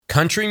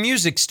Country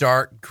music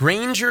star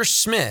Granger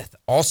Smith,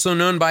 also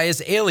known by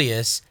his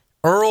alias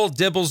Earl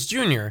Dibbles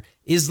Jr.,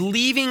 is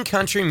leaving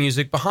country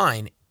music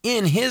behind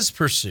in his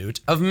pursuit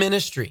of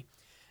ministry.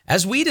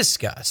 As we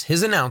discuss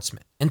his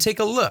announcement and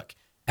take a look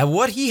at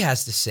what he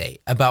has to say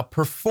about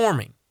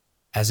performing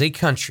as a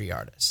country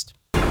artist.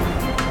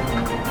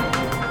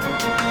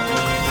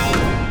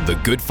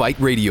 The Good Fight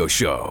Radio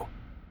Show.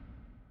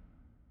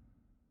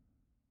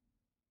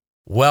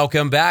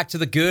 Welcome back to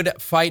the Good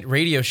Fight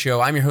Radio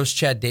Show. I'm your host,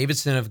 Chad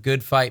Davidson of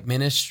Good Fight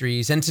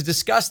Ministries, and to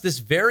discuss this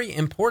very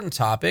important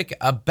topic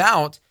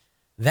about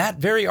that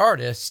very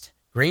artist,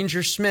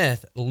 Granger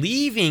Smith,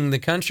 leaving the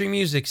country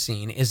music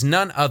scene is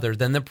none other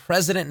than the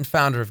president and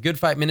founder of Good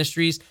Fight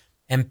Ministries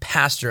and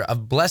pastor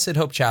of Blessed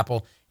Hope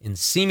Chapel in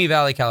Simi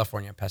Valley,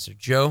 California, Pastor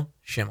Joe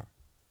Schimmel.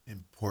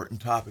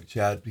 Important topic,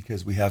 Chad,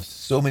 because we have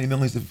so many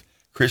millions of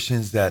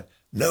Christians that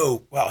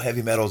know, wow,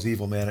 heavy metal is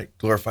evil, man. It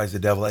glorifies the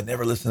devil. I'd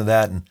never listen to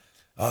that. And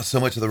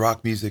so much of the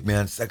rock music,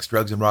 man, sex,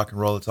 drugs, and rock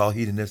and roll, it's all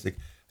hedonistic.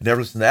 I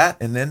never listened to that.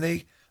 And then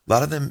a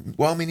lot of them,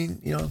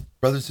 well-meaning,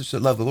 brothers and sisters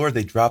that love the Lord,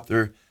 they drop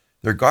their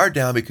guard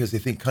down because they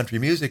think country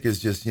music is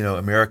just,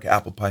 America,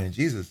 apple pie, and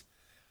Jesus.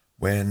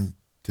 When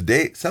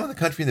today, some of the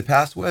country in the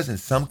past was, and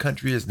some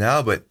country is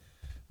now, but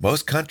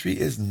most country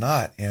is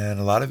not. And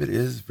a lot of it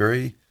is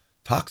very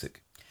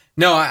toxic.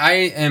 No, I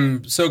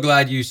am so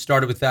glad you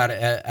started with that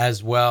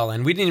as well.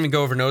 And we didn't even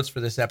go over notes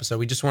for this episode.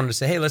 We just wanted to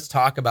say, hey, let's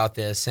talk about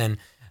this. And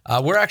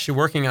we're actually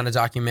working on a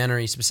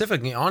documentary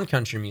specifically on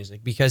country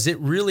music because it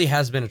really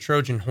has been a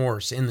Trojan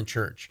horse in the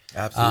church.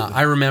 Absolutely.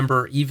 I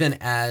remember even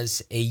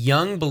as a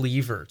young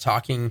believer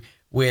talking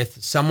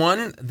with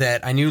someone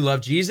that I knew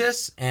loved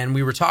Jesus, and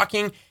we were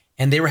talking,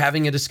 and they were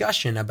having a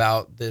discussion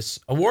about this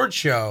award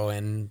show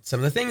and some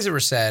of the things that were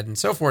said and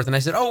so forth. And I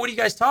said, oh, what are you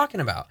guys talking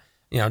about?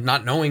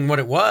 Not knowing what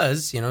it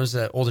was, it was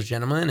an older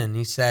gentleman, and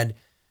he said,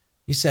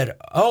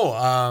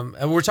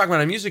 we're talking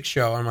about a music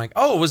show. I'm like,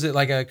 oh, was it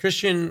like a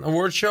Christian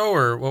award show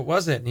or what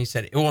was it? And he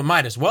said, well, it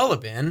might as well have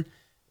been.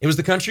 It was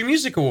the Country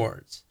Music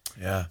Awards.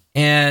 Yeah.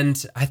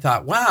 And I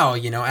thought, wow,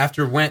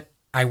 after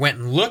I went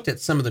and looked at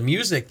some of the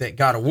music that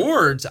got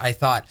awards, I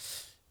thought,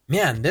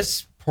 man,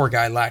 this poor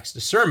guy lacks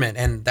discernment.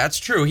 And that's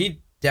true.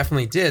 He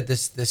definitely did,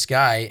 this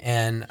guy.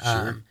 And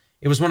Sure.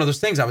 It was one of those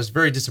things. I was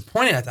very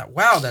disappointed. I thought,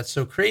 wow, that's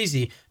so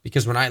crazy.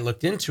 Because when I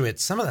looked into it,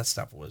 some of that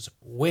stuff was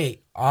way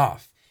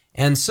off.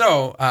 And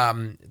so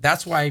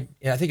that's why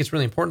I think it's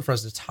really important for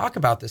us to talk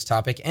about this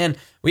topic. And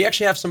we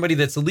actually have somebody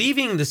that's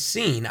leaving the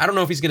scene. I don't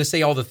know if he's going to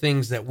say all the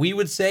things that we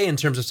would say in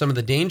terms of some of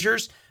the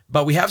dangers,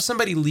 but we have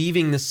somebody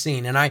leaving the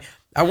scene. And I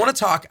want to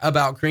talk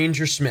about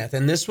Granger Smith.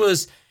 And this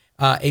was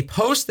a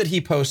post that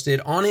he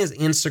posted on his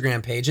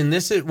Instagram page. And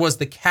this was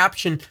the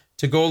caption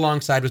to go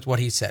alongside with what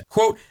he said.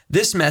 Quote,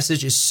 "This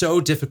message is so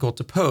difficult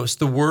to post.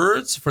 The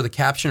words for the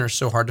caption are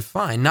so hard to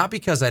find, not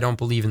because I don't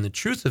believe in the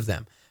truth of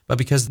them, but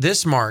because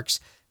this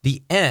marks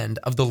the end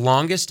of the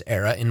longest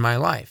era in my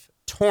life,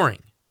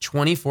 touring,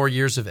 24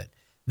 years of it.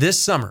 This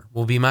summer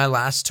will be my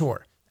last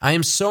tour. I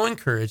am so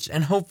encouraged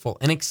and hopeful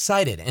and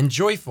excited and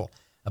joyful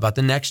about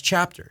the next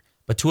chapter,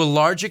 but to a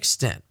large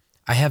extent,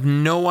 I have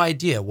no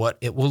idea what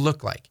it will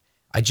look like.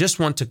 I just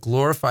want to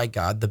glorify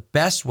God the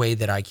best way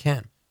that I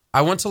can.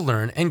 I want to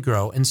learn and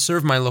grow and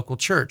serve my local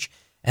church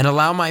and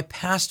allow my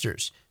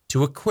pastors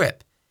to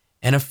equip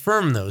and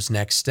affirm those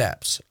next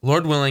steps.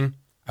 Lord willing,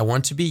 I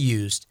want to be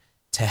used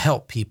to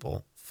help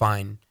people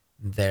find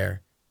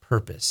their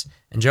purpose."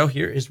 And Joe,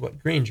 here is what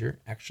Granger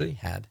actually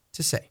had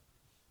to say.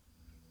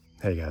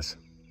 Hey guys,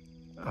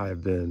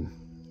 I've been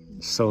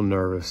so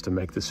nervous to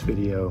make this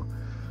video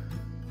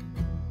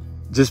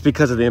just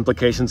because of the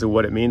implications of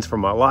what it means for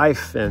my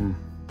life and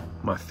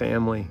my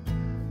family.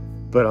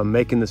 But I'm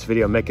making this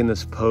video, I'm making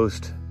this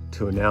post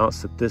to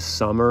announce that this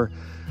summer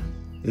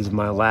is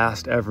my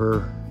last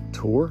ever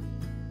tour.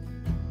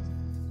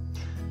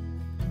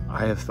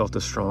 I have felt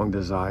a strong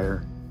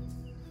desire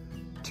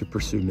to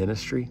pursue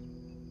ministry.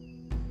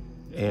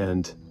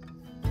 And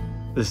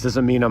this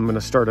doesn't mean I'm going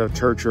to start a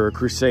church or a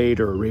crusade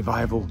or a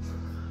revival.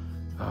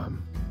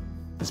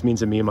 This means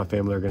that me and my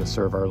family are going to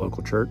serve our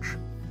local church.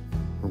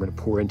 We're going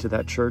to pour into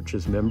that church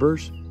as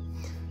members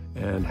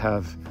and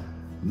have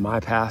my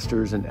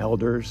pastors and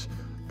elders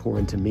pour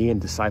into me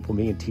and disciple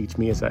me and teach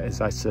me as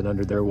I sit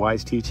under their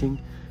wise teaching.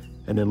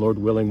 And then Lord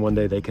willing, one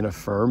day they can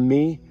affirm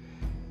me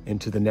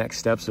into the next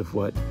steps of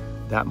what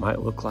that might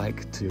look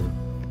like to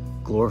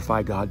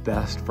glorify God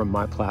best from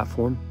my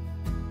platform.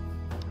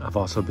 I've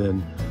also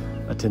been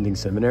attending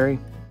seminary.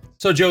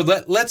 So Joe,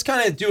 let's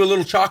kind of do a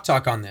little chalk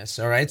talk on this,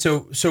 all right?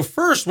 So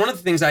first, one of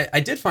the things I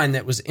did find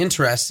that was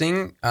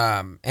interesting,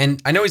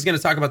 and I know he's going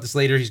to talk about this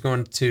later, he's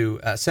going to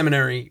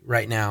seminary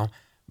right now,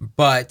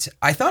 but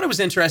I thought it was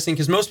interesting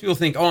because most people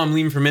think, oh, I'm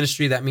leaving for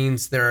ministry, that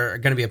means they're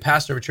going to be a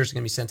pastor of a church that's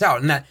going to be sent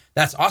out, and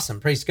that's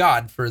awesome, praise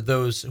God for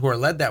those who are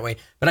led that way.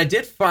 But I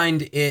did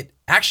find it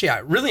actually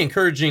really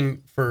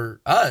encouraging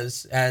for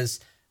us as,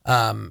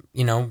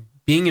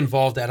 being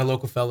involved at a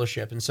local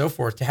fellowship and so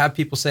forth, to have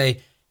people say,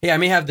 hey, I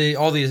may have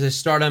all these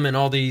stardom and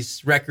all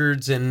these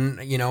records and,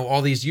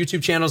 all these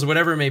YouTube channels or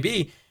whatever it may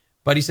be,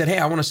 but he said, hey,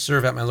 I want to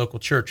serve at my local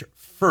church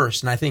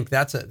first. And I think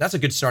that's a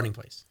good starting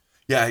place.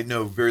 Yeah, I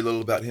know very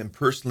little about him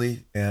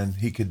personally, and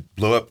he could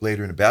blow up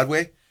later in a bad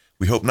way.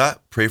 We hope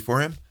not. Pray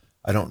for him.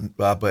 I don't,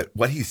 but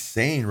what he's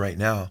saying right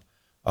now,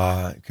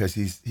 because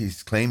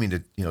he's claiming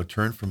to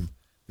turn from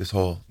this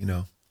whole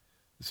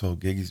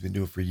gig he's been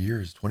doing for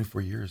years,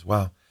 24 years.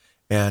 Wow.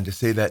 And to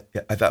say that,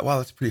 I thought, wow,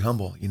 that's pretty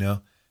humble,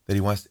 that he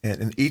wants,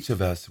 and each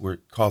of us, we're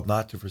called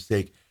not to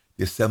forsake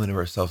the assembling of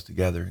ourselves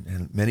together.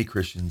 And many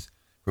Christians,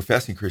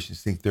 professing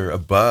Christians, think they're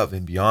above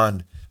and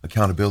beyond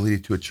accountability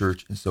to a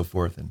church and so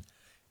forth.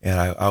 And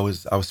I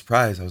was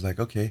surprised. I was like,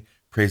 okay,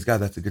 praise God,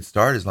 that's a good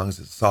start as long as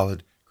it's a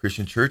solid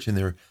Christian church and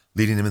they're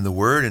leading him in the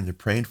Word and they're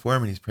praying for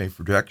him and he's praying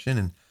for direction.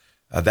 And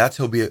that's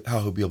how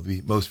he'll be able to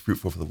be most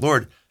fruitful for the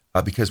Lord,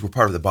 because we're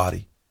part of the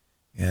body.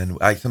 And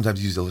I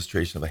sometimes use the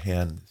illustration of a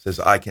hand. It says,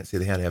 I can't say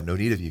the hand, I have no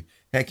need of you.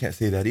 I can't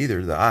say that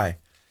either, the eye.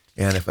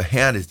 And if a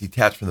hand is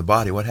detached from the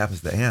body, what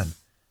happens to the hand?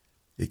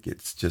 It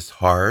gets just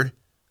hard,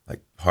 like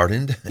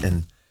hardened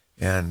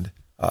and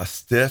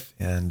stiff,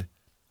 and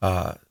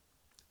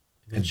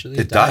eventually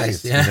it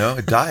dies. Yeah.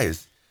 It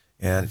dies.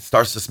 And it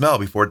starts to smell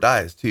before it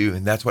dies too.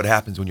 And that's what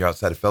happens when you're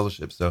outside of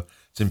fellowship. So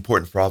it's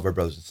important for all of our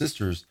brothers and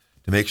sisters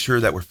to make sure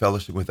that we're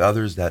fellowship with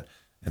others,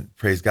 and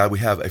praise God, we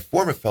have a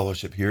form of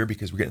fellowship here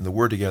because we're getting the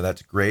Word together.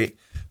 That's great.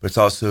 But it's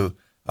also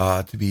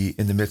to be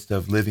in the midst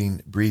of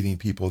living, breathing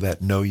people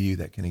that know you,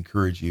 that can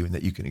encourage you, and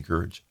that you can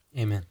encourage.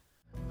 Amen.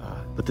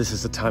 But this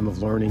is a time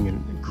of learning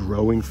and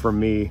growing for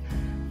me.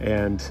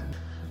 And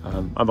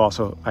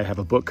I have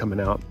a book coming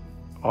out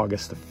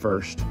August the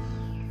 1st.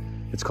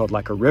 It's called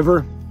Like a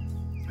River.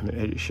 And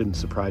it shouldn't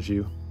surprise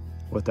you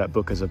what that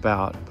book is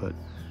about, but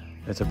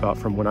it's about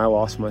from when I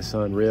lost my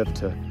son Riv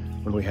to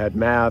when we had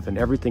Mav, and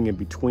everything in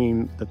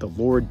between that the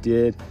Lord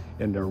did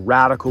in a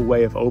radical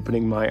way of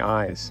opening my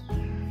eyes.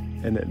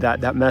 And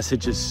that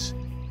message is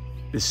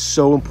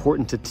so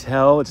important to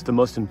tell. It's the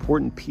most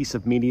important piece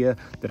of media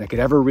that I could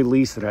ever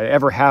release, that I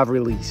ever have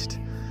released.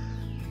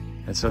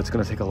 And so it's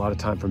going to take a lot of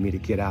time for me to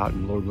get out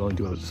and, Lord willing,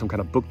 do some kind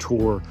of book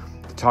tour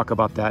to talk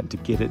about that, to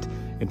get it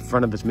in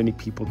front of as many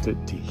people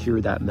to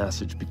hear that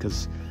message,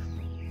 because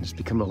it's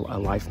become a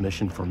life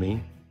mission for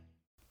me.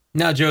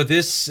 Now, Joe,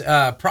 this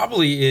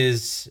probably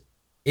is,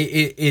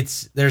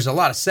 there's a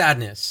lot of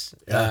sadness.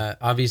 Yeah.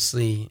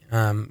 Obviously,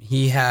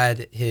 he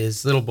had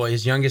his little boy,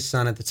 his youngest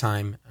son at the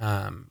time,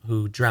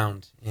 who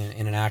drowned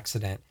in an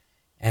accident.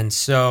 And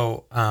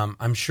so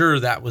I'm sure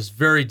that was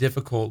very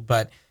difficult,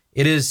 but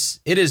it is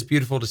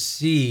beautiful to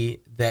see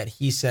that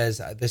he says,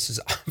 this is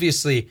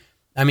obviously,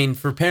 I mean,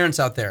 for parents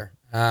out there,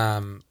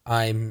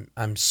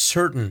 I'm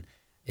certain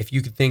if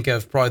you could think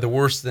of probably the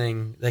worst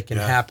thing that can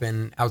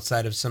happen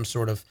outside of some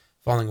sort of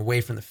falling away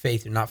from the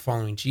faith or not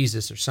following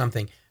Jesus or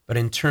something, but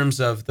in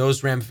terms of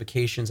those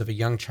ramifications of a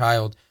young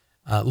child,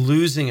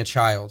 losing a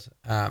child,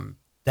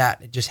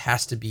 that just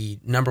has to be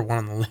number one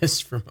on the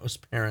list for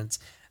most parents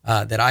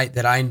that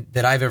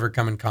I've ever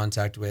come in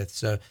contact with.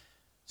 So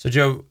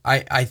Joe,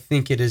 I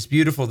think it is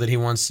beautiful that he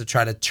wants to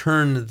try to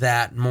turn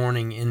that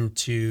mourning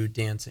into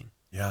dancing.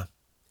 Yeah.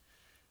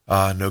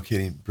 No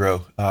kidding,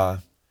 bro.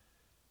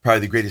 Probably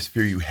the greatest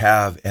fear you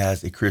have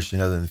as a Christian,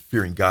 other than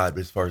fearing God,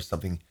 but as far as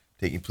something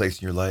taking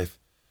place in your life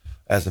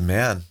as a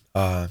man,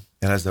 and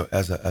as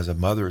a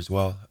mother as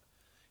well,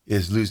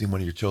 is losing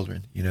one of your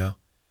children,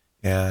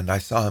 And I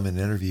saw him in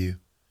an interview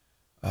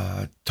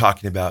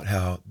talking about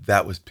how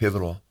that was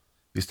pivotal.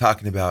 He was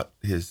talking about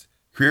his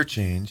career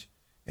change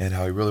and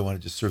how he really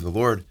wanted to serve the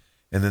Lord.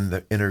 And then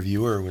the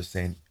interviewer was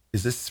saying,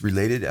 is this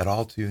related at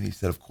all to? And he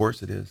said, of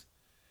course it is.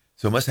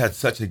 So it must have had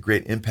such a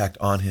great impact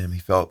on him. He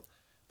felt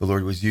the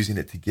Lord was using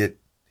it to get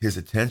his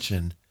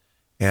attention.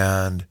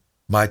 And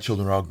my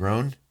children are all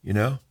grown,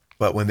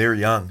 but when they're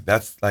young,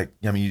 that's like,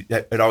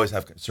 I'd always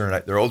have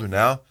concern. They're older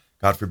now.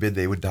 God forbid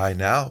they would die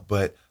now,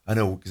 but I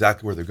know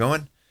exactly where they're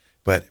going.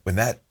 But when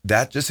that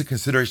just a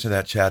consideration of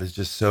that, Chad, is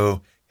just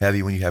so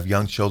heavy when you have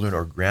young children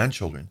or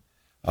grandchildren,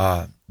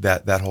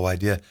 that whole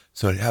idea.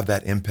 So to have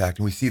that impact,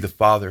 and we see the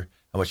Father,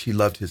 how much he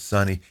loved his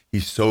son. He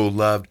so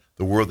loved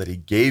the world that he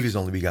gave his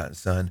only begotten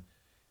son.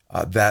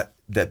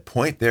 That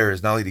point there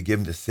is not only to give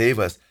him to save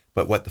us,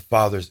 but what the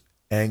Father's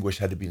anguish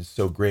had to be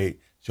so great,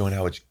 showing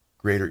how much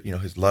greater,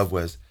 his love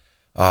was.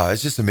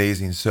 It's just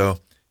amazing. So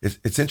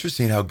it's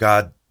interesting how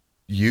God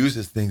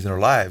uses things in our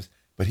lives,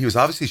 but he was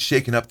obviously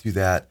shaken up through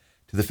that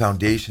to the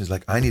foundations.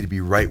 Like, I need to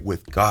be right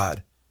with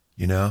God,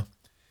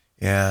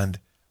 and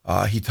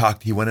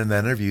he went in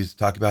that interview to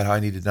talk about how I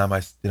needed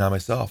to deny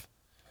myself,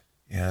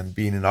 and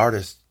being an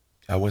artist,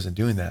 I wasn't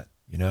doing that,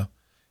 and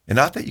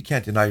not that you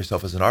can't deny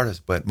yourself as an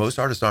artist, but most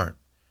artists aren't.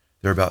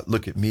 They're about,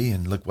 look at me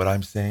and look what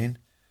I'm saying.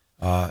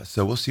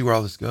 So we'll see where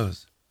all this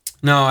goes.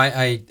 No,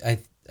 I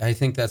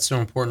think that's so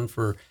important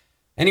for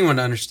anyone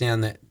to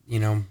understand that,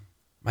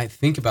 might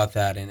think about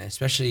that. And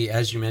especially,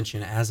 as you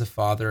mentioned, as a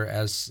father,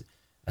 as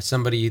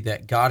somebody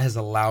that God has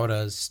allowed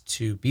us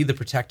to be the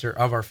protector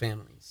of our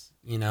families,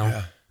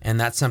 and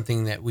that's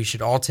something that we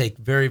should all take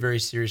very, very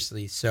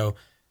seriously. So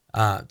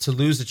to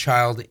lose a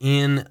child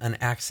in an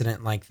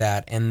accident like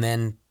that, and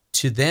then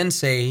to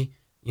say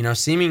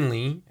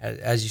seemingly,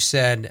 as you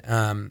said,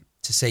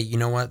 to say, you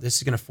know what, this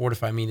is going to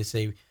fortify me to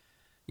say,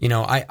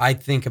 I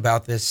think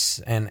about this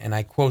and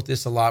I quote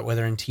this a lot,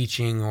 whether in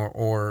teaching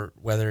or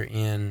whether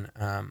in,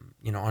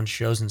 on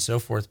shows and so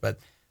forth, but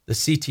the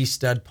C.T.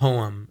 Studd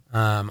poem,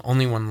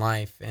 Only One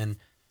Life. And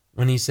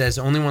when he says,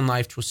 only one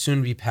life 'twill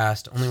soon be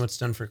past, only what's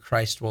done for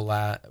Christ will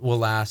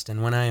last.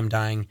 And when I am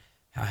dying,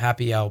 how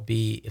happy I'll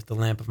be if the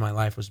lamp of my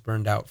life was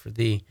burned out for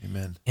thee.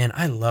 Amen. And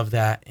I love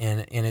that.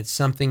 And it's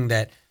something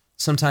that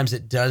sometimes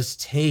it does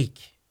take,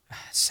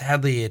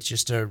 sadly, it's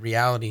just a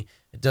reality.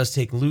 It does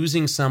take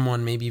losing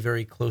someone maybe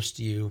very close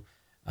to you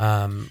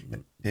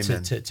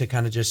to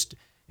kind of just,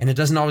 and it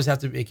doesn't always have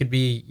to, it could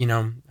be,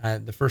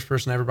 the first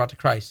person I ever brought to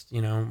Christ,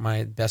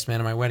 my best man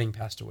at my wedding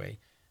passed away.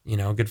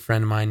 A good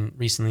friend of mine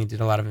recently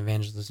did a lot of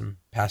evangelism,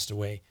 passed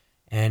away.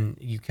 And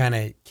you kind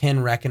of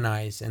can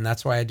recognize, and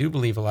that's why I do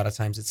believe a lot of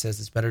times it says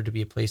it's better to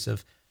be a place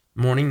of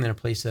mourning than a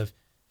place of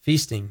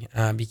feasting,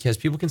 because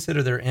people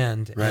consider their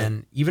end. Right.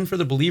 And even for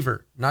the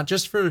believer, not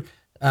just for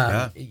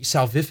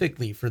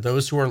salvifically, for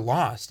those who are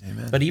lost,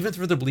 Amen. but even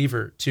for the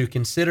believer to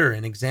consider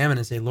and examine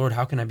and say, Lord,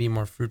 how can I be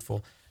more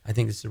fruitful? I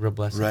think this is a real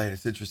blessing. Right.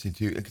 It's interesting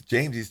too.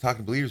 James, he's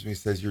talking to believers when he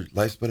says your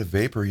life's but a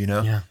vapor,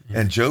 Yeah.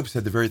 And Job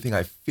said the very thing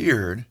I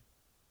feared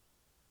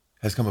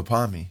has come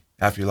upon me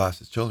after he lost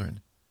his children.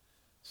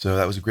 So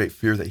that was a great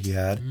fear that he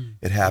had.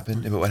 It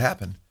happened. But what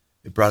happened?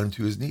 It brought him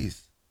to his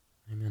knees.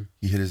 Amen.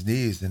 He hit his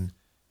knees and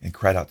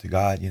cried out to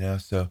God,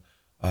 So,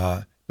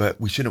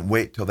 but we shouldn't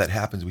wait till that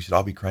happens. We should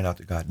all be crying out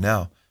to God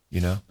now,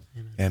 Amen.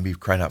 and be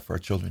crying out for our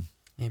children.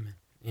 Amen.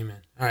 Amen.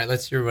 All right,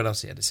 let's hear what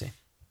else he had to say.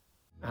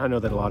 I know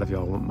that a lot of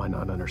y'all might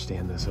not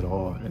understand this at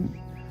all, and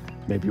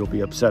maybe you'll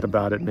be upset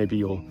about it. Maybe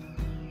you'll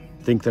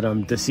think that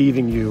I'm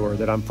deceiving you, or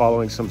that I'm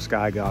following some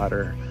sky god,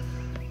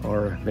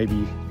 or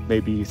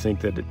maybe you think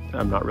that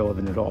I'm not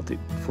relevant at all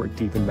for it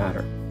to even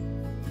matter,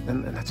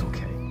 and that's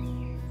okay.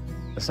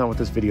 That's not what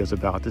this video is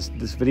about. This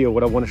video,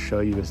 what I want to show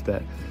you is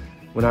that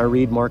when I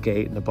read Mark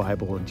 8 in the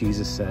Bible, and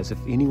Jesus says, if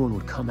anyone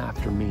would come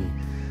after me,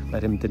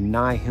 let him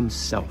deny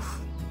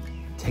himself,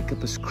 take up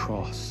his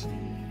cross,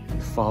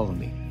 and follow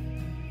me.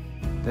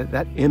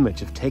 That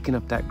image of taking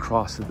up that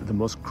cross, the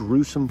most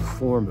gruesome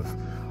form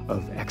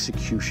of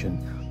execution,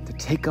 to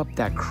take up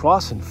that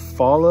cross and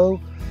follow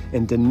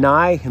and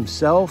deny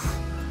himself,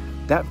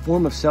 that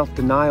form of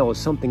self-denial is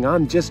something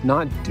I'm just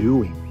not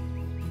doing.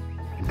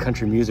 In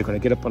country music, when I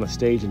get up on a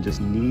stage and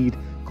just need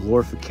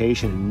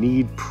glorification and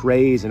need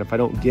praise, and if I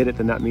don't get it,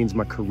 then that means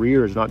my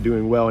career is not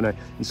doing well, and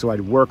so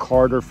I'd work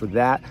harder for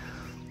that.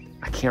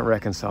 I can't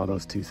reconcile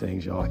those two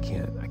things, y'all. I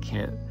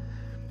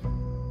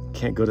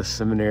can't go to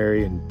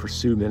seminary and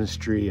pursue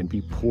ministry and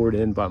be poured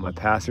in by my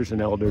pastors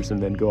and elders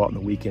and then go out on the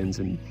weekends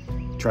and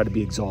try to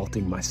be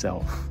exalting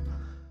myself.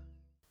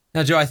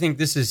 Now, Joe, I think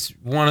this is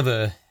one of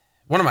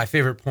my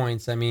favorite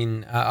points. I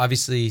mean,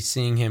 obviously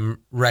seeing him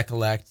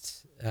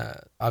recollect,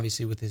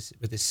 obviously with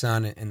his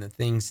son and the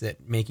things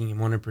that making him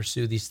want to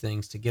pursue these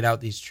things, to get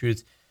out these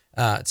truths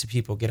to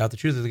people, get out the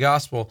truth of the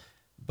gospel.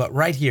 But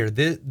right here,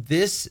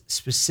 this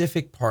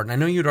specific part, and I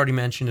know you'd already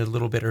mentioned it a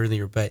little bit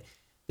earlier, but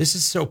this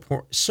is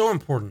so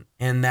important.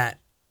 And that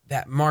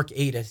Mark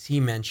 8, as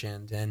he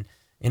mentioned, and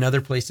in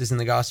other places in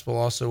the gospel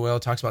also,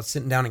 it talks about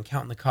sitting down and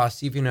counting the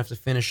costs, even if you have to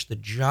finish the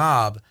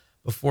job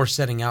before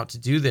setting out to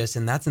do this.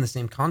 And that's in the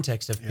same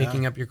context of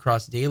picking up your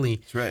cross daily.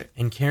 That's right.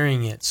 And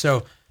carrying it.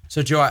 So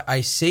Joe,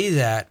 I say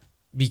that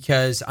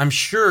because I'm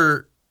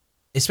sure,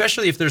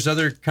 especially if there's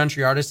other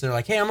country artists that are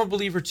like, hey, I'm a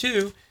believer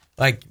too.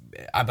 But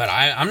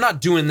I'm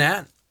not doing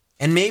that.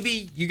 And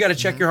maybe you got to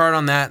check your heart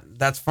on that.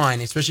 That's fine.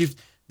 Especially if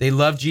they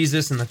love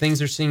Jesus and the things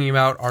they're singing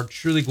about are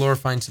truly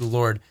glorifying to the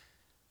Lord.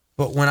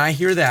 But when I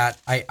hear that,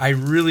 I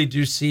really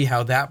do see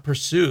how that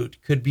pursuit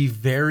could be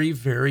very,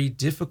 very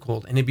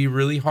difficult. And it'd be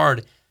really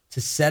hard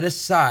to set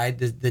aside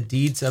the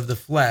deeds of the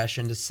flesh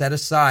and to set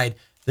aside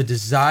the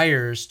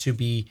desires to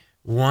be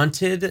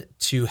wanted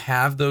to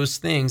have those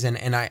things.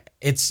 And I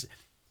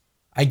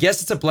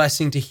guess it's a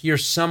blessing to hear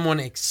someone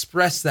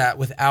express that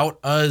without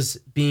us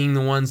being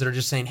the ones that are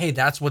just saying, hey,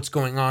 that's what's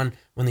going on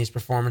when these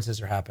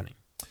performances are happening.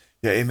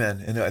 Yeah,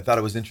 amen. And I thought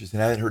it was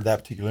interesting. I hadn't heard that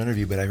particular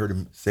interview, but I heard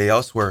him say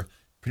elsewhere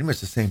pretty much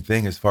the same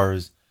thing, as far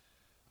as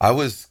I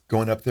was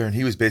going up there and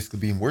he was basically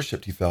being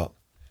worshiped, he felt,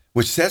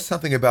 which says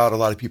something about a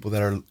lot of people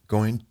that are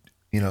going,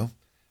 a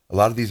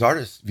lot of these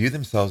artists view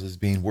themselves as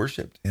being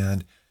worshiped.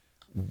 And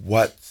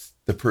what's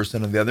the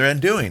person on the other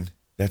end doing?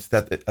 That's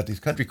that at these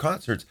country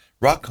concerts,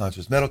 rock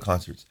concerts, metal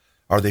concerts,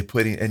 are they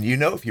putting, and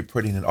if you're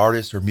putting an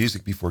artist or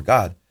music before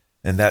God,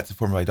 and that's a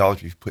form of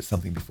idolatry, you put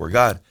something before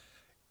God,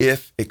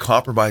 if it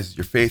compromises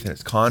your faith and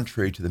it's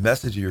contrary to the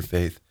message of your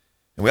faith,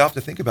 and we all have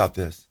to think about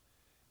this,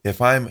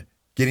 if I'm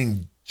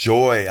getting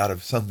joy out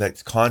of something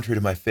that's contrary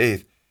to my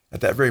faith,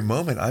 at that very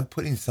moment, I'm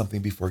putting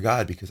something before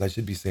God, because I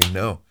should be saying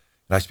no,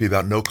 and I should be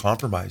about no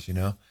compromise,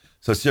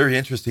 So it's very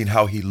interesting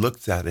how he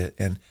looks at it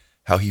and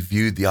how he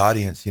viewed the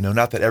audience,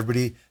 not that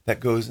everybody that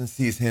goes and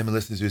sees him and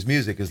listens to his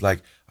music is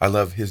like, I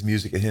love his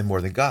music and him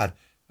more than God.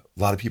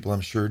 A lot of people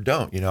I'm sure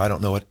don't, I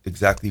don't know what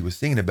exactly he was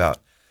singing about,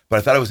 but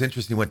I thought it was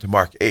interesting he went to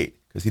Mark 8,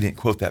 because he didn't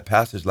quote that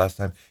passage last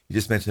time. He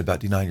just mentioned about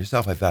denying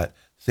yourself. I thought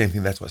same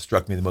thing. That's what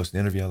struck me the most in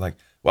the interview. I'm like,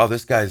 wow,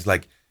 this guy's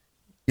like,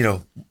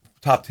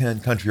 top 10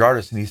 country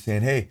artist, and he's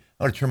saying, hey,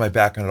 I want to turn my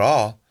back on it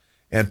all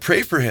and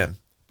pray for him.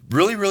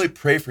 Really, really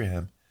pray for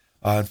him.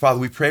 And Father,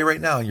 we pray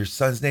right now in your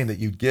son's name that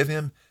you give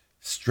him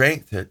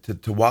strength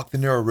to walk the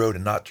narrow road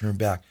and not turn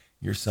back.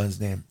 In your son's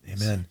name,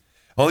 amen.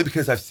 Only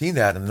because I've seen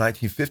that in the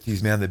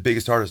 1950s, man, the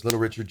biggest artists, Little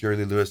Richard, Jerry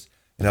Lee Lewis,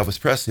 and Elvis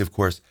Presley, of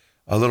course.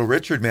 Little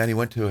Richard, man, he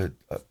went to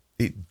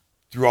he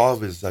threw all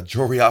of his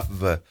jewelry off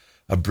of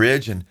a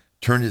bridge and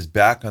turned his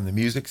back on the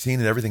music scene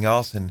and everything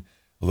else, and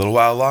a little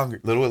while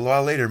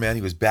later, man,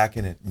 he was back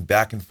in it and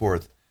back and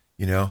forth,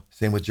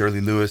 Same with Jerry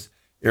Lee Lewis,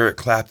 Eric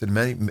Clapton,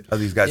 many of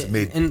these guys have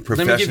made and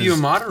professions. Let me give you a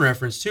modern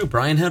reference, too.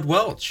 Brian Head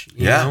Welch.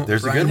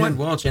 There's Brian a good one. Head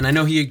Welch. And I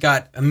know he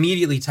got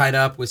immediately tied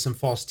up with some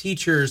false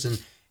teachers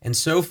and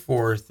so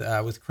forth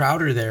with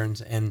Crowder there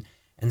and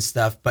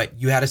stuff. But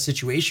you had a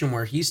situation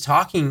where he's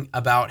talking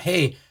about,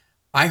 hey,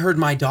 I heard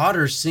my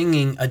daughter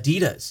singing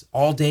Adidas.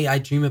 All day I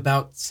dream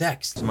about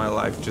sex. My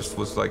life just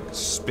was like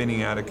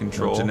spinning out of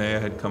control. Janaea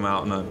had come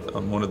out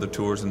on one of the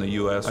tours in the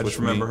U.S. I just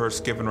remember her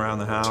skipping around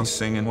the house. She's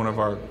singing one of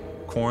our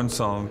Korn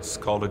songs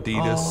called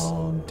Adidas.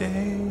 All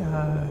day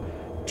I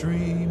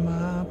dream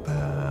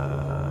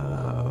about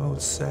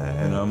sex.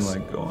 And I'm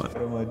like going, what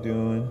am I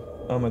doing?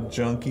 I'm a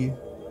junkie.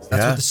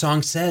 That's what the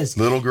song says.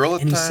 Little girl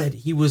at the time. And he said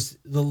he was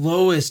the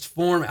lowest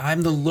form.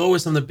 I'm the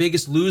lowest. I'm the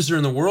biggest loser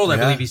in the world, I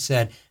believe he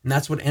said. And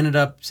that's what ended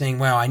up saying,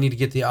 wow, I need to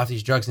get off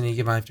these drugs. I need to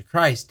give my life to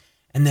Christ.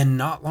 And then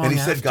not long after. And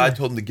he said God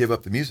told him to give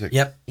up the music.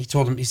 Yep. He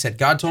said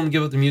God told him to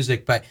give up the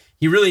music, but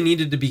he really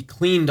needed to be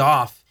cleaned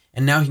off.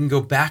 And now he can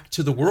go back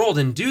to the world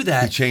and do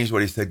that. He changed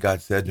what he said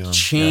God said to him.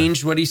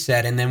 Changed what he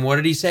said. And then what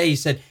did he say? He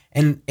said,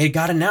 and it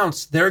got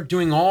announced, they're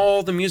doing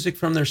all the music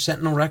from their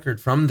Sentinel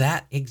record, from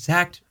that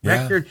exact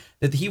record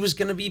that he was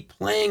going to be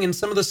playing. And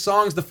some of the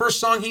songs, the first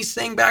song he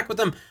sang back with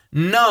them,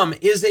 Numb,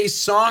 is a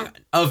song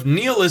of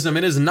nihilism.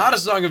 It is not a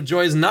song of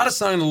joy. It's not a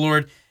song of the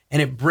Lord.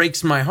 And it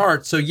breaks my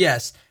heart. So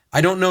yes,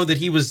 I don't know that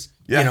he was,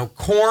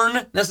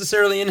 Korn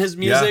necessarily in his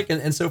music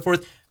and so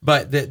forth.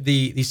 But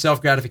the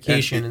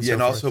self-gratification and so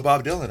and forth. Also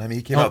Bob Dylan. I mean,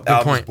 he came out with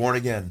albums, Born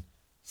Again,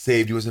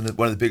 Saved. He was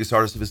one of the biggest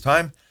artists of his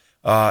time.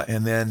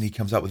 And then he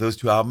comes out with those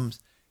two albums.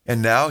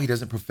 And now he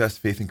doesn't profess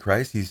faith in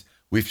Christ.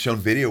 We've shown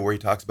video where he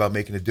talks about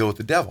making a deal with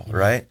the devil,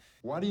 right?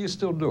 Why do you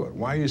still do it?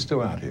 Why are you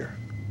still out here?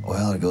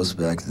 Well, it goes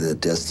back to the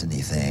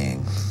destiny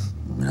thing.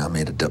 I mean, I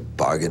made a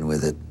bargain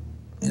with it,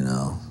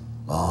 a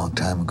long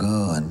time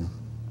ago, and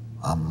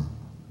I'm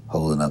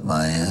holding up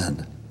my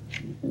end.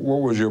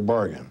 What was your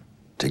bargain?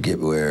 To get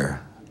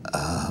where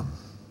I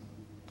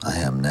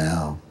am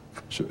now.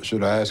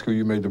 Should I ask who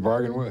you made the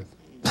bargain with?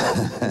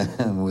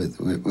 with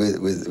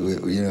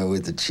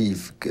the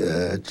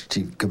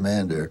chief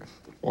commander.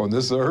 On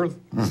this earth?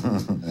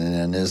 And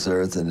on this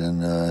earth, and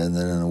then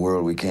in a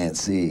world we can't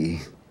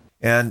see.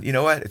 And you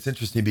know what? It's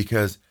interesting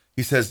because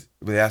he says,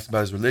 when they asked him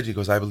about his religion, he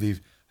goes, I think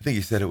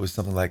he said it was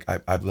something like,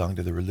 I belong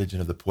to the religion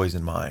of the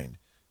poison mind,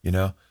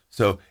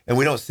 So, and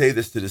we don't say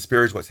this to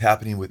disparage what's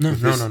happening with this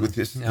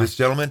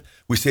gentleman.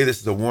 We say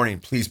this as a warning.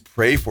 Please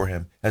pray for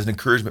him, as an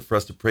encouragement for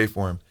us to pray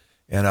for him,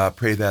 and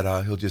pray that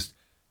he'll just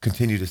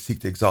continue to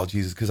seek to exalt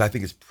Jesus, because I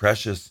think it's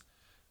precious.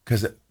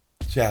 Because,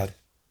 Chad,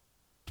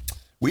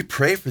 we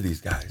pray for these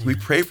guys. We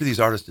pray for these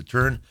artists to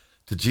turn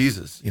to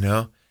Jesus,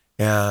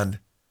 and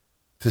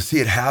to see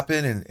it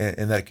happen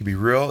and that it can be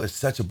real is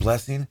such a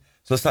blessing.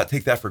 So let's not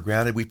take that for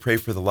granted. We pray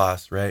for the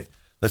lost, right?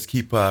 Let's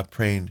keep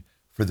praying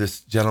for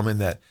this gentleman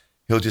that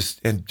he'll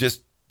just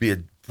be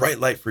a bright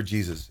light for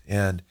Jesus,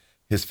 and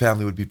his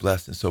family would be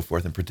blessed and so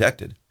forth and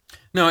protected.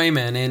 No,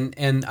 amen.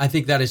 And I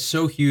think that is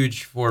so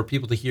huge for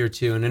people to hear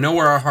too, and to know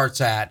where our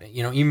heart's at,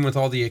 even with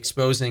all the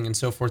exposing and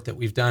so forth that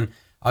we've done,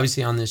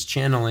 obviously on this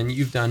channel, and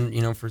you've done,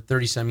 for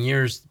 30 some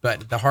years,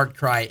 but the heart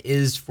cry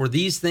is for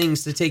these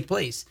things to take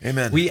place.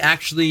 Amen. We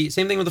actually,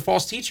 same thing with the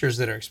false teachers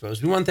that are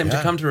exposed. We want them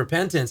to come to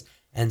repentance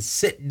and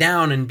sit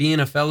down and be in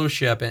a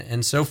fellowship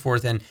and so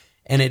forth. And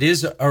it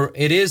is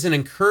an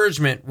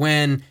encouragement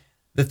when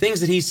the things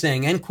that he's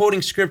saying and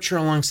quoting scripture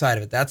alongside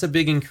of it, that's a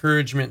big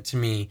encouragement to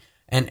me.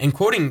 And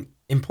quoting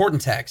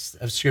important texts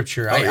of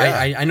scripture.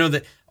 I know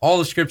that all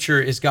of scripture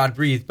is God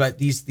breathed, but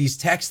these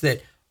texts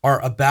that are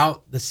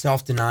about the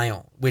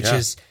self-denial, which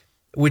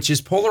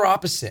is polar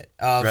opposite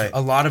of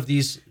a lot of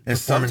these and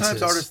performances.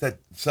 Sometimes artists that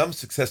some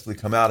successfully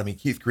come out. I mean,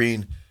 Keith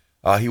Green,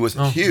 he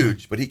wasn't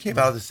huge, but he came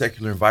out of the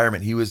secular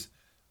environment. He was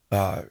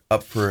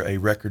up for a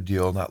record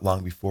deal not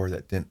long before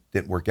that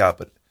didn't work out,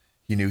 but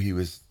he knew he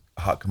was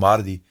a hot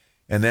commodity.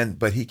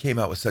 But he came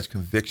out with such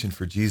conviction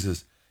for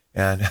Jesus,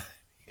 and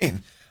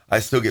I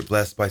still get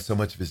blessed by so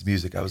much of his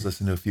music. I was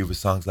listening to a few of his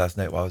songs last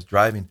night while I was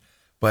driving.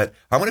 But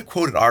I'm going to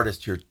quote an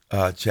artist here,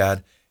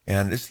 Chad,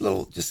 and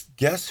just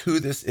guess who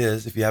this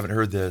is if you haven't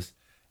heard this,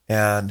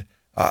 and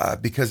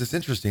because it's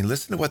interesting.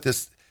 Listen to what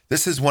this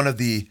is one of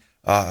the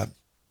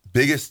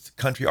biggest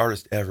country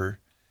artists ever,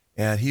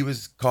 and he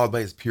was called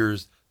by his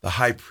peers the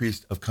high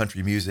priest of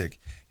country music.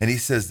 And he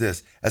says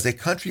this, as a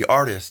country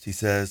artist, he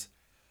says,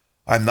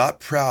 I'm not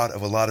proud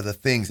of a lot of the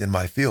things in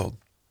my field.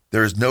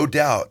 there is no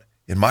doubt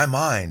in my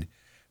mind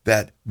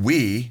that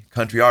we,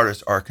 country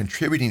artists, are a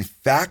contributing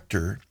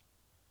factor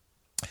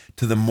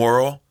to the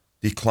moral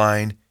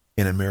decline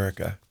in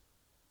America.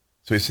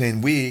 So he's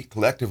saying we,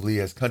 collectively,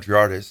 as country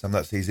artists, I'm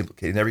not saying he's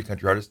implicating every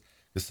country artist,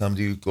 because some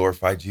do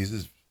glorify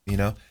Jesus, you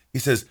know. He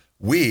says,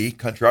 we,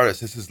 country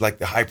artists, this is like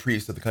the high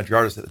priest of the country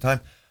artists at the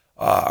time,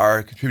 are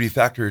a contributing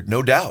factor,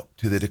 no doubt,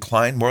 to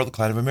the moral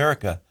decline of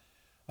America.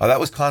 That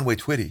was Conway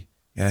Twitty,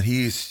 and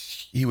he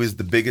was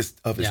the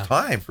biggest of his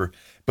time.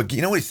 But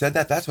you know what he said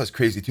that? That's what's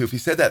crazy, too. If he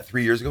said that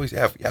 3 years ago, he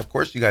said, yeah, of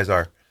course you guys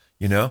are,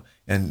 you know,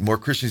 and more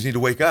Christians need to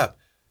wake up.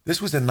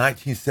 This was in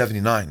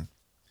 1979.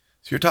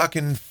 So you're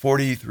talking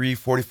 43,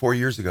 44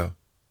 years ago.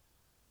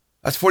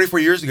 That's 44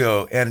 years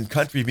ago, and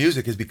country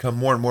music has become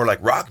more and more like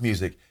rock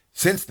music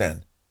since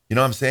then. You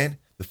know what I'm saying?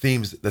 The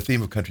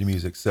theme of country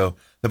music. So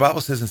the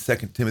Bible says in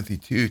 2 Timothy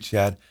 2,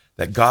 Chad,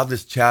 that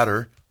godless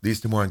chatter leads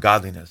to more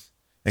ungodliness.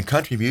 And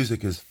country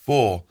music is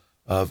full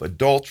of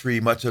adultery,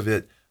 much of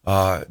it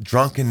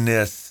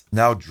drunkenness,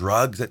 now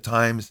drugs at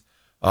times,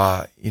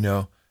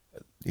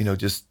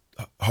 just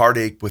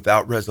heartache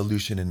without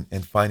resolution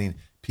and finding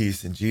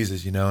peace in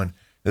Jesus, you know. And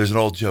there's an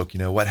old joke, you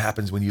know, what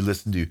happens when you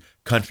listen to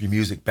country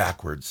music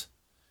backwards?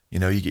 You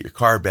know, you get your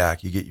car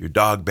back, you get your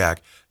dog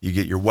back, you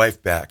get your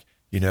wife back,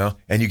 you know,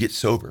 and you get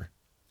sober.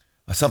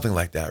 Something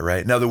like that,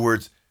 right? In other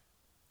words,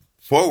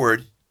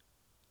 forward,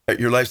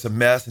 your life's a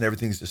mess and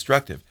everything's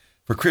destructive.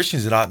 For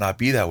Christians, it ought not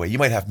be that way. You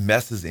might have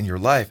messes in your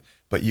life,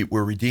 but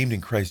we're redeemed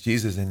in Christ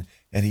Jesus, and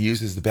he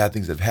uses the bad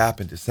things that have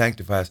happened to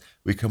sanctify us.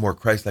 We become more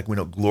Christ-like. We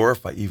don't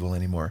glorify evil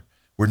anymore.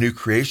 We're new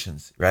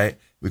creations, right?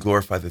 We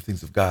glorify the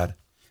things of God.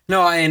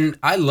 No, and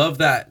I love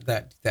that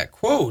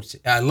quote.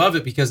 I love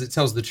it because it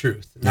tells the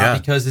truth,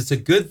 not because it's a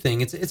good thing.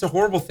 It's a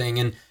horrible thing.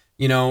 And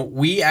you know,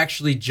 we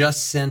actually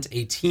just sent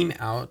a team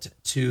out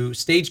to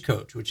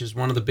Stagecoach, which is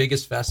one of the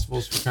biggest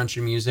festivals for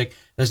country music.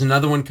 There's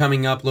another one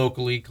coming up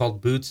locally called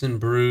Boots and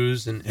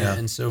Brews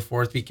and so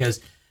forth,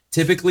 because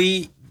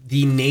typically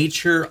the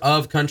nature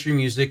of country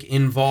music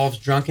involves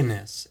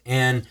drunkenness.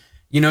 And,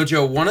 you know,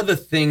 Joe, one of the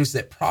things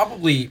that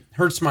probably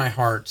hurts my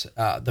heart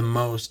the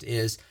most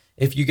is,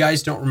 if you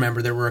guys don't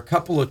remember, there were a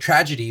couple of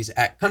tragedies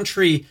at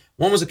country.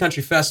 One was a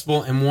country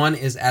festival, and one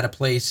is at a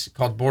place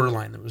called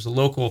Borderline. There was a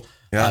local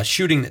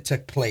shooting that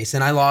took place,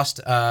 and I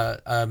lost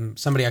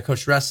somebody I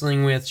coached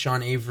wrestling with,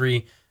 Sean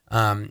Avery.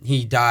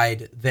 He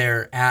died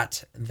there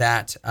at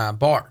that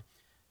bar.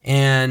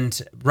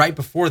 And right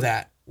before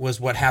that was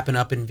what happened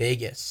up in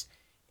Vegas.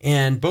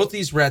 And both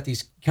these were at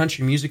these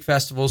country music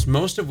festivals,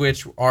 most of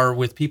which are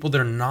with people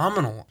that are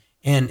nominal.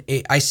 And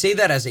I say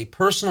that as a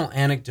personal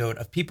anecdote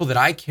of people that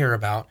I care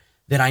about,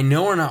 that I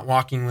know are not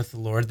walking with the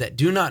Lord, that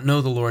do not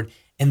know the Lord,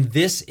 and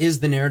this is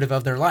the narrative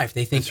of their life.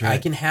 They think, I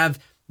can have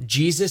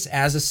Jesus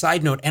as a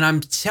side note. And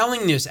I'm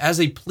telling this as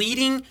a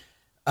pleading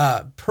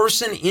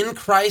person in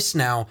Christ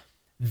now,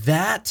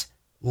 that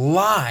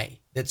lie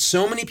that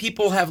so many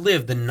people have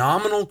lived, the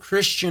nominal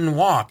Christian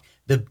walk,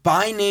 the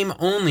by name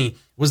only,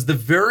 was the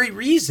very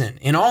reason,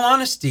 in all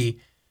honesty,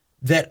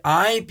 that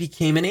I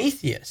became an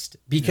atheist,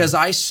 because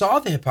I saw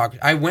the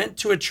hypocrisy. I went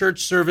to a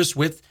church service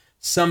with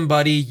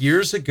somebody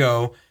years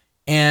ago,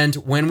 and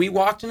when we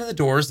walked into the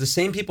doors, the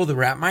same people that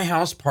were at my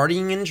house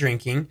partying and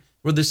drinking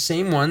were the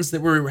same ones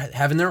that were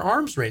having their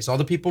arms raised, all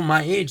the people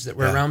my age that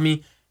were around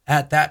me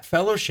at that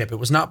fellowship. It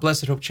was not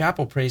Blessed Hope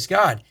Chapel, praise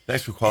God.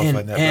 Thanks for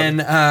qualifying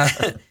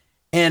that.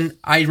 And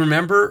I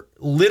remember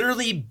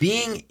literally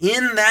being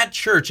in that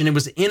church, and it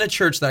was in a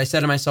church that I said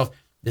to myself,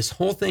 this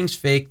whole thing's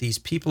fake. These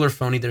people are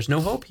phony. There's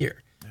no hope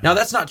here. Yeah. Now,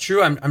 that's not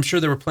true. I'm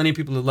sure there were plenty of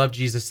people who loved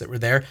Jesus that were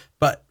there,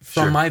 but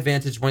from my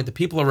vantage point, the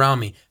people around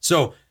me.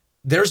 So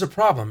there's a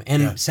problem.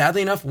 And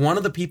sadly enough, one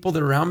of the people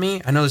that are around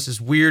me, I know this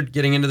is weird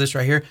getting into this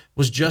right here,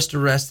 was just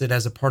arrested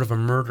as a part of a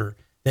murder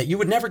that you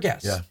would never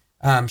guess.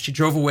 Yeah. She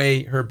drove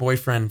away her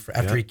boyfriend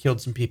after he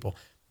killed some people.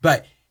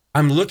 But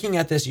I'm looking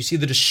at this, you see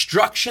the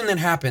destruction that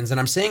happens, and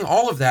I'm saying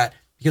all of that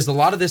because a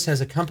lot of this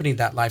has accompanied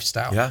that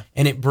lifestyle. Yeah.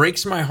 And it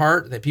breaks my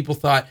heart that people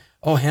thought,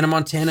 oh, Hannah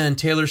Montana and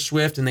Taylor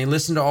Swift, and they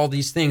listen to all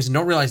these things and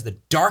don't realize the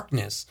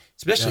darkness,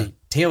 especially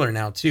Taylor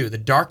now too, the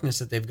darkness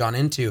that they've gone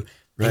into.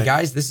 Right. And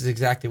guys, this is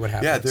exactly what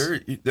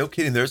happens. Yeah, no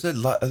kidding. There's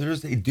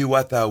a do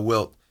what thou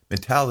wilt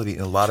mentality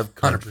in a lot of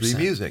country 100%.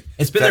 music.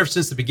 It's been there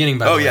since the beginning,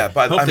 by the way. Oh, yeah.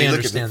 But Hope I mean, they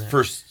look at the understand that.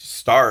 first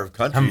star of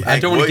country, I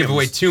don't want to give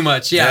away too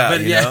much.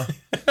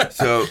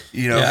 So,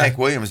 Yeah. Hank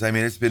Williams, I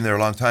mean, it's been there a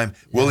long time.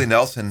 Yeah. Willie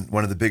Nelson,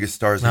 one of the biggest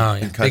stars in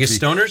country.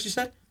 Biggest stoners, you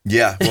said?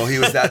 Yeah, well, he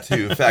was that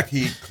too. In fact,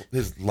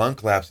 his lung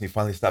collapsed and he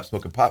finally stopped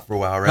smoking pot for a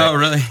while, right? Oh,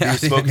 really? He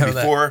was smoking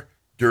before,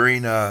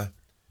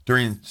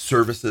 during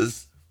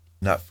services,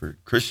 not for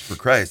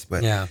Christ,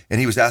 but and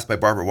he was asked by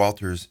Barbara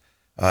Walters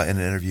in an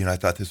interview, and I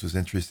thought this was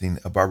interesting,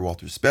 a Barbara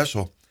Walters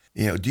special.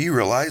 You know, do you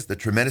realize the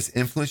tremendous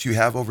influence you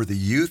have over the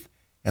youth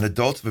and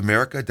adults of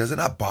America? Does it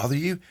not bother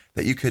you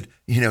that you could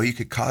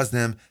cause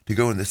them to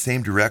go in the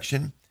same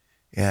direction?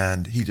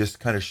 And he just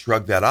kind of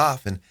shrugged that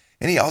off. And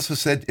he also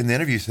said in the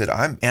interview,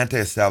 I'm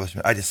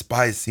anti-establishment. I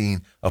despise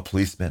seeing a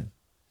policeman.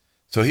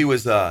 So he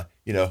was,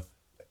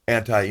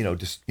 anti,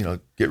 just,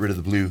 get rid of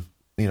the blue,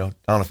 I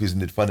don't know if he was in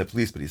defund the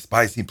police, but he's a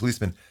spy-seen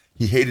policeman.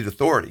 He hated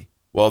authority.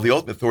 Well, the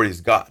ultimate authority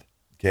is God.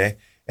 Okay.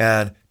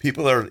 And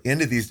people that are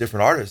into these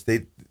different artists,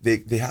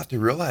 they have to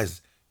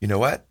realize, you know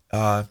what?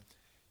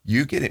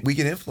 We get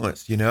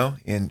influenced,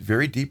 in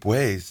very deep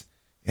ways.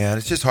 And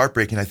it's just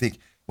heartbreaking. I think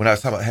when I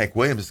was talking about Hank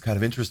Williams, it's kind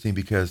of interesting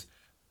because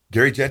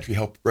Gary Gentry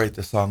helped write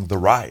the song The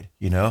Ride,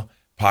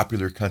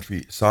 popular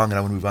country song. And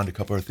I want to move on to a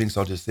couple other things,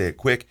 so I'll just say it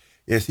quick.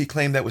 Is he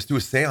claimed that was through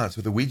a seance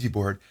with a Ouija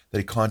board that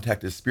he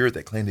contacted a spirit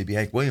that claimed to be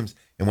Hank Williams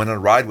and went on a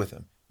ride with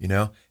him,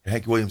 And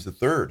Hank Williams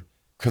III,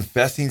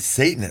 confessing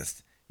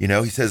Satanist.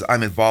 He says,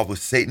 I'm involved with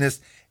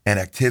Satanists and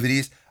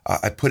activities.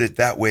 I put it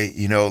that way,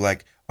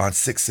 like on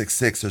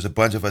 666, there's a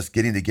bunch of us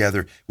getting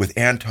together with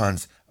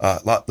Anton's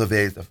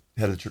LaVey, the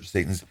head of the Church of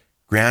Satan's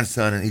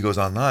grandson, and he goes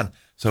on and on.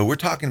 So we're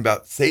talking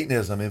about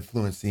Satanism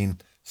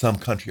influencing some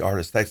country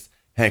artists. That's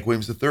Hank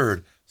Williams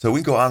III. So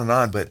we can go on and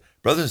on, but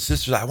brothers and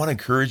sisters, I want to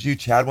encourage you.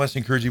 Chad wants to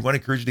encourage you. I want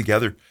to encourage you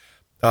together.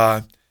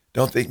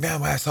 Don't think, man,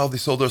 when I saw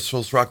these sold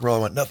those rock and roll, I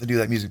want nothing to do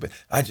with that music, but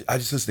I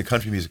just listen to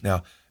country music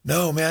now.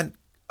 No, man,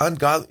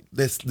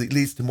 this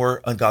leads to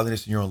more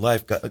ungodliness in your own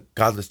life,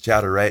 godless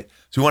chatter, right?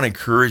 So we want to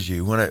encourage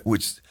you. We want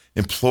to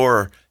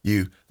implore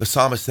you. The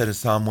psalmist said in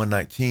Psalm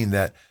 119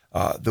 that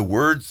the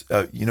words,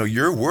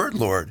 your word,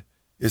 Lord,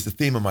 is the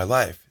theme of my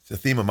life. It's the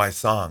theme of my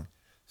song.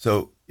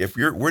 So if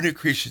we're new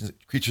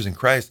creatures in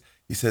Christ,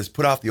 he says,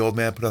 put off the old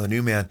man, put on the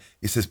new man.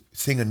 He says,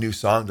 sing a new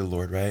song to the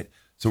Lord, right?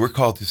 So we're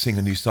called to sing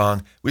a new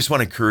song. We just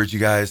want to encourage you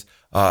guys.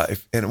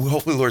 And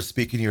hopefully the Lord's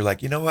speaking to you. You're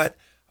like, you know what?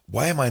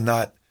 Why am I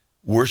not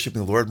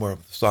worshiping the Lord more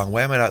with the song?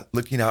 Why am I not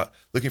looking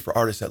for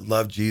artists that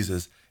love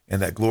Jesus and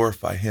that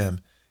glorify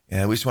him?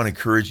 And we just want to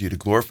encourage you to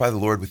glorify the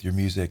Lord with your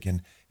music.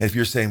 And if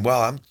you're saying,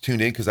 well, I'm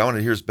tuned in because I want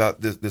to hear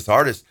about this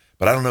artist,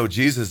 but I don't know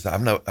Jesus,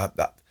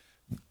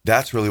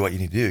 that's really what you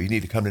need to do. You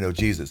need to come to know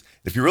Jesus.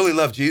 If you really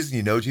love Jesus and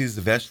you know Jesus,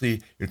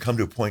 eventually you're going to come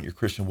to a point in your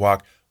Christian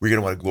walk where you're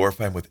going to want to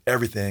glorify him with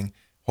everything.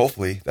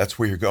 Hopefully that's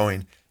where you're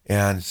going.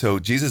 And so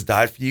Jesus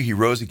died for you. He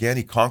rose again.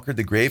 He conquered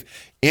the grave.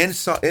 In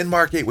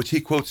Mark 8, which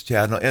he quotes,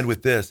 Chad, and I'll end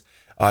with this.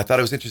 I thought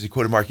it was interesting he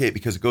quoted Mark 8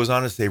 because it goes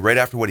on to say right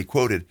after what he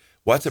quoted,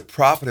 what's it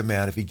profit a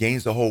man if he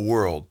gains the whole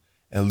world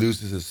and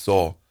loses his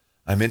soul?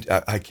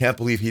 I can't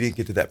believe he didn't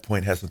get to that point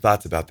and have some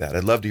thoughts about that.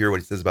 I'd love to hear what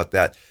he says about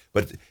that.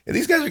 But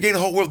these guys are gaining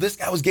the whole world. This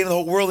guy was gaining the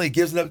whole world and he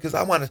gives it up because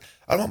I want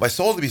my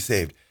soul to be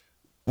saved.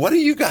 What do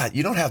you got?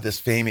 You don't have this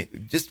fame.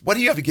 What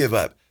do you have to give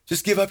up?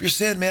 Just give up your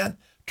sin, man.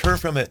 Turn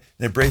from it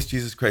and embrace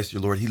Jesus Christ,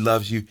 your Lord. He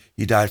loves you.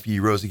 He died for you. He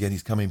rose again.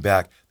 He's coming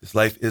back. This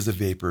life is a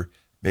vapor.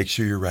 Make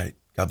sure you're right.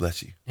 God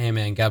bless you.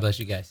 Amen. God bless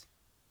you guys.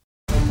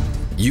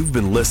 You've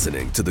been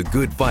listening to The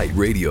Good Fight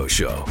Radio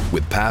Show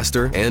with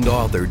pastor and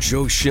author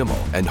Joe Schimmel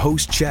and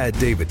host Chad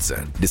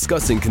Davidson,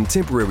 discussing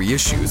contemporary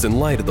issues in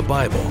light of the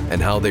Bible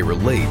and how they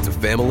relate to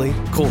family,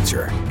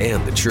 culture,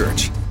 and the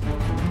church.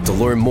 To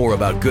learn more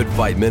about Good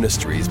Fight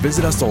Ministries,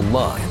 visit us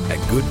online at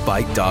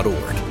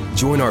goodfight.org.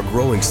 Join our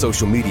growing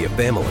social media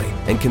family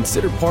and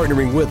consider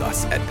partnering with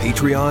us at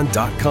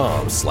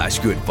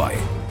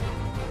patreon.com/goodfight.